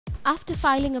After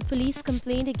filing a police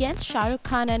complaint against Shah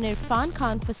Rukh and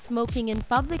Irrfan for smoking in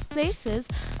public places,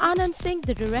 Anand Singh,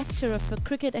 the director of a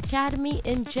cricket academy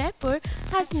in Jaipur,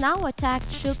 has now attacked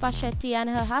Shilpa Shetty and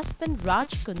her husband Raj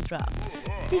Kundra.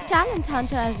 The talent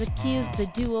hunter has accused the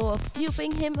duo of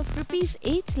duping him of rupees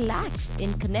 8 lakhs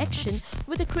in connection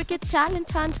with a cricket talent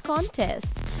hunt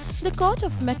contest. The Court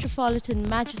of Metropolitan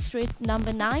Magistrate No.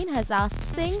 9 has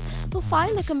asked Singh, who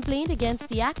filed a complaint against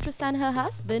the actress and her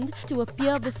husband, to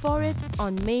appear before it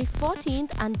on May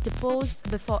 14th and depose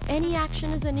before any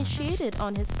action is initiated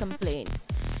on his complaint.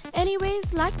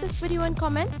 Anyways, like this video and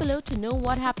comment below to know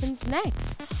what happens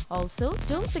next. Also,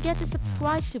 don't forget to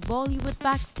subscribe to Bollywood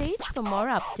Backstage for more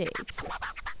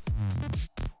updates.